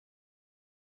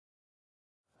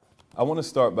I want to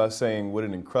start by saying what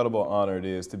an incredible honor it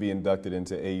is to be inducted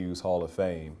into AU's Hall of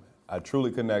Fame. I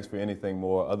truly couldn't ask for anything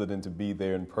more other than to be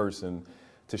there in person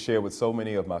to share with so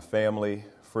many of my family,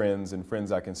 friends, and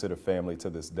friends I consider family to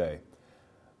this day.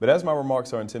 But as my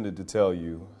remarks are intended to tell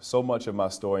you, so much of my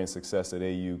story and success at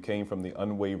AU came from the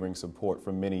unwavering support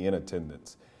from many in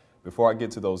attendance. Before I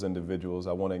get to those individuals,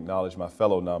 I want to acknowledge my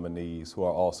fellow nominees who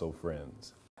are also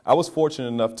friends. I was fortunate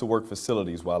enough to work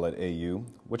facilities while at AU,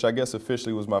 which I guess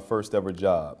officially was my first ever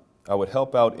job. I would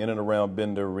help out in and around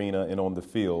Bender Arena and on the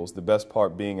fields, the best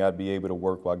part being I'd be able to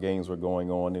work while games were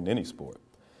going on in any sport.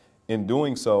 In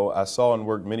doing so, I saw and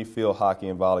worked many field hockey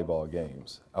and volleyball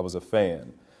games. I was a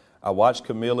fan. I watched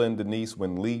Camilla and Denise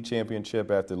win league championship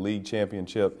after league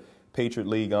championship, Patriot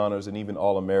League honors, and even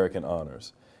All-American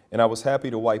honors. And I was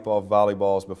happy to wipe off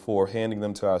volleyballs before handing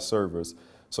them to our servers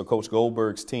so Coach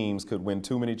Goldberg's teams could win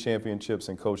too many championships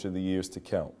and Coach of the Years to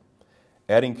count.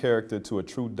 Adding character to a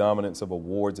true dominance of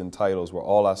awards and titles were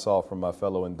all I saw from my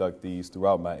fellow inductees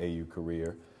throughout my AU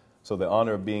career, so the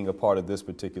honor of being a part of this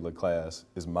particular class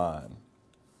is mine.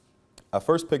 I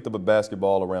first picked up a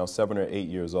basketball around 7 or 8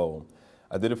 years old.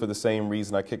 I did it for the same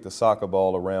reason I kicked a soccer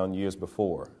ball around years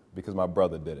before, because my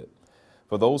brother did it.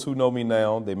 For those who know me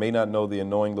now, they may not know the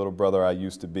annoying little brother I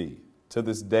used to be. To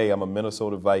this day, I'm a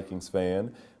Minnesota Vikings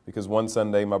fan because one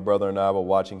Sunday my brother and I were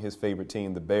watching his favorite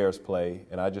team, the Bears, play,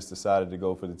 and I just decided to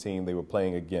go for the team they were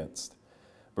playing against.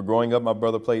 But growing up, my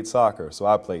brother played soccer, so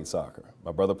I played soccer.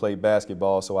 My brother played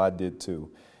basketball, so I did too.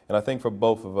 And I think for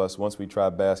both of us, once we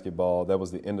tried basketball, that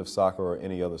was the end of soccer or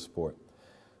any other sport.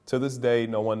 To this day,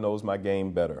 no one knows my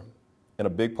game better. And a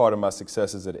big part of my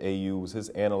successes at AU was his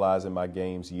analyzing my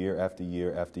games year after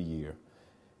year after year.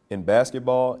 In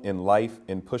basketball, in life,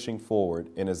 in pushing forward,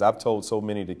 and as I've told so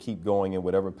many to keep going in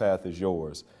whatever path is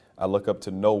yours, I look up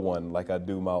to no one like I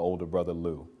do my older brother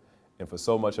Lou. And for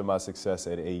so much of my success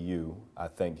at AU, I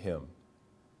thank him.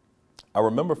 I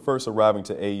remember first arriving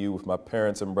to AU with my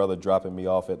parents and brother dropping me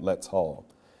off at Letts Hall.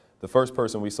 The first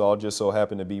person we saw just so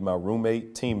happened to be my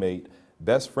roommate, teammate,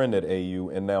 best friend at AU,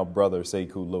 and now brother,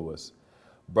 Sekou Lewis.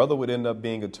 Brother would end up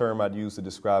being a term I'd use to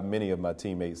describe many of my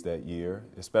teammates that year,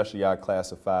 especially our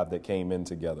class of 5 that came in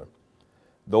together.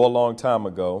 Though a long time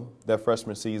ago, that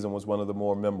freshman season was one of the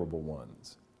more memorable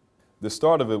ones. The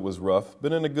start of it was rough,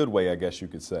 but in a good way, I guess you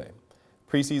could say.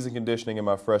 Preseason conditioning in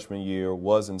my freshman year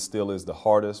was and still is the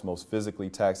hardest, most physically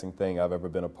taxing thing I've ever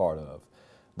been a part of.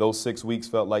 Those 6 weeks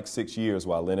felt like 6 years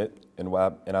while in it, and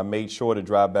I made sure to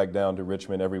drive back down to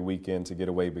Richmond every weekend to get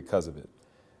away because of it.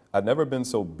 I'd never been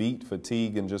so beat,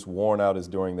 fatigued, and just worn out as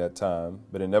during that time,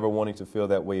 but in never wanting to feel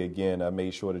that way again, I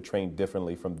made sure to train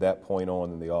differently from that point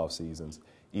on in the off seasons,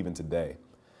 even today.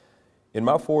 In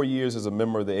my 4 years as a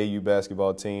member of the AU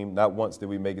basketball team, not once did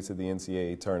we make it to the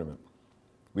NCAA tournament.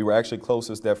 We were actually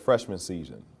closest that freshman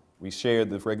season. We shared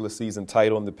the regular season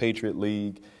title in the Patriot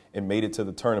League and made it to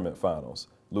the tournament finals,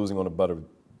 losing on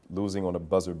a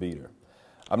buzzer beater.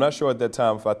 I'm not sure at that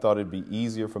time if I thought it'd be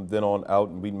easier from then on out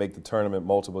and we'd make the tournament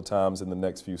multiple times in the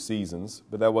next few seasons,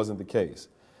 but that wasn't the case.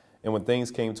 And when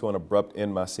things came to an abrupt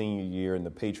end my senior year in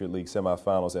the Patriot League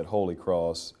semifinals at Holy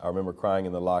Cross, I remember crying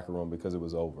in the locker room because it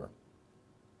was over.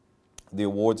 The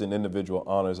awards and individual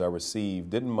honors I received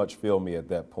didn't much fill me at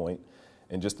that point.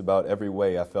 In just about every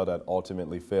way, I felt I'd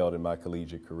ultimately failed in my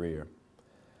collegiate career.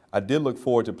 I did look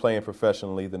forward to playing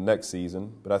professionally the next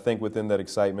season, but I think within that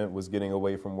excitement was getting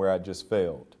away from where I just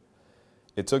failed.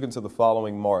 It took until the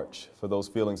following March for those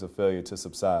feelings of failure to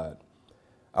subside.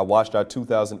 I watched our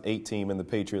 2008 team in the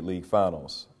Patriot League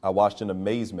Finals. I watched in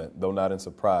amazement, though not in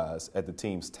surprise, at the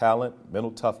team's talent,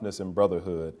 mental toughness, and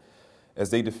brotherhood as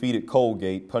they defeated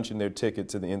Colgate, punching their ticket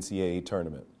to the NCAA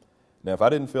tournament. Now, if I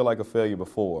didn't feel like a failure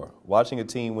before, watching a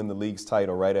team win the league's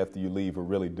title right after you leave would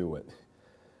really do it.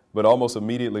 But almost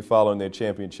immediately following their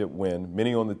championship win,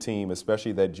 many on the team,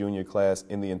 especially that junior class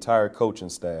and the entire coaching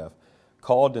staff,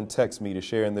 called and texted me to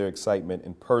share in their excitement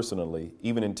and personally,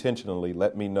 even intentionally,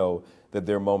 let me know that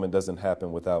their moment doesn't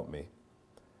happen without me.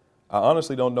 I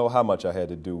honestly don't know how much I had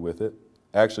to do with it.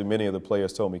 Actually, many of the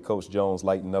players told me Coach Jones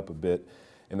lightened up a bit,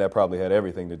 and that probably had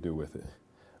everything to do with it.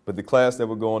 But the class that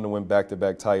were going to win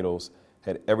back-to-back titles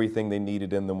had everything they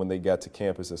needed in them when they got to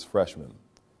campus as freshmen.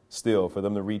 Still, for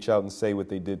them to reach out and say what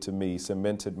they did to me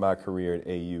cemented my career at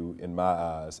AU, in my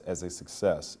eyes, as a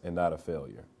success and not a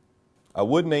failure. I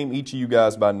would name each of you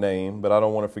guys by name, but I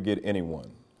don't want to forget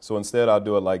anyone. So instead, I'll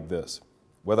do it like this.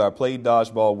 Whether I played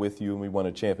dodgeball with you and we won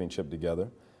a championship together,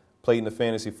 played in the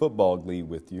fantasy football league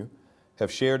with you,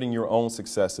 have shared in your own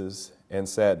successes and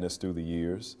sadness through the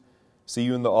years, see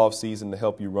you in the off-season to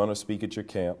help you run or speak at your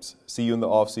camps, see you in the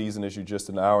off-season as you're just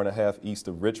an hour and a half east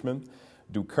of Richmond,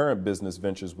 do current business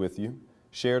ventures with you,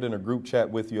 shared in a group chat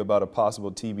with you about a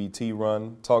possible TBT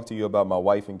run, talked to you about my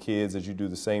wife and kids as you do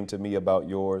the same to me about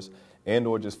yours, and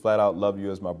or just flat out love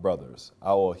you as my brothers.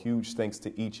 I owe a huge thanks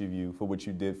to each of you for what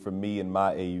you did for me in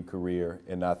my AU career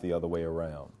and not the other way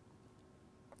around.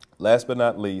 Last but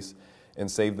not least, and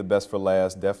save the best for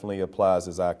last definitely applies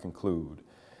as I conclude.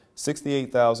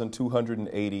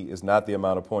 68,280 is not the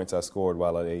amount of points I scored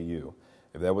while at AU.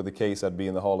 If that were the case, I'd be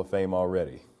in the Hall of Fame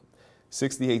already.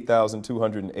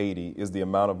 68,280 is the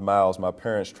amount of miles my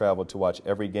parents traveled to watch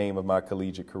every game of my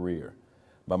collegiate career.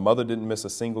 My mother didn't miss a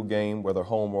single game, whether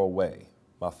home or away.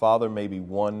 My father maybe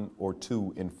 1 or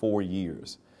 2 in 4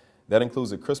 years. That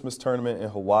includes a Christmas tournament in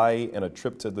Hawaii and a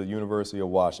trip to the University of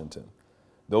Washington.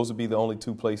 Those would be the only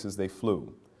 2 places they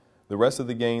flew. The rest of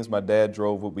the games, my dad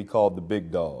drove what we called the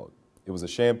big dog. It was a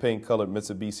champagne-colored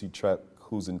Mitsubishi truck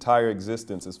whose entire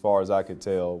existence, as far as I could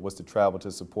tell, was to travel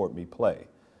to support me play.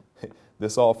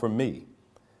 This all from me.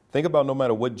 Think about no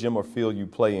matter what gym or field you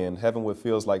play in, having what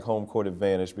feels like home court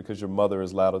advantage because your mother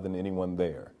is louder than anyone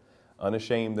there.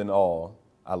 Unashamed in all,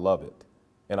 I love it.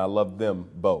 And I love them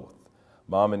both.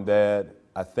 Mom and Dad,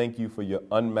 I thank you for your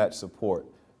unmatched support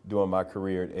during my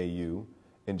career at AU.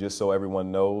 And just so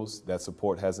everyone knows, that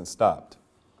support hasn't stopped.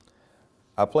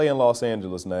 I play in Los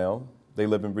Angeles now. They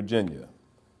live in Virginia.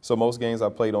 So most games I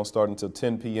play don't start until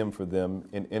 10 p.m. for them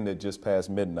and end at just past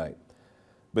midnight.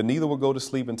 But neither will go to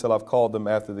sleep until I've called them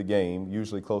after the game,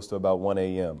 usually close to about 1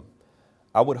 a.m.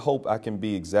 I would hope I can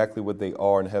be exactly what they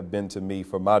are and have been to me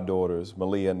for my daughters,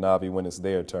 Malia and Navi, when it's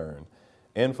their turn,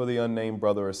 and for the unnamed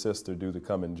brother or sister due to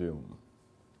come in June.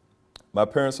 My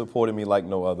parents supported me like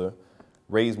no other,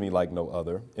 raised me like no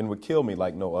other, and would kill me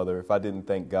like no other if I didn't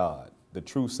thank God, the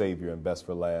true Savior and best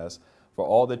for last, for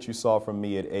all that you saw from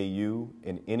me at AU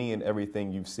and any and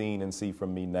everything you've seen and see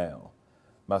from me now.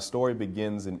 My story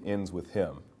begins and ends with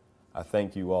him. I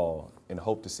thank you all and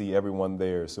hope to see everyone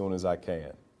there as soon as I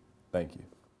can. Thank you.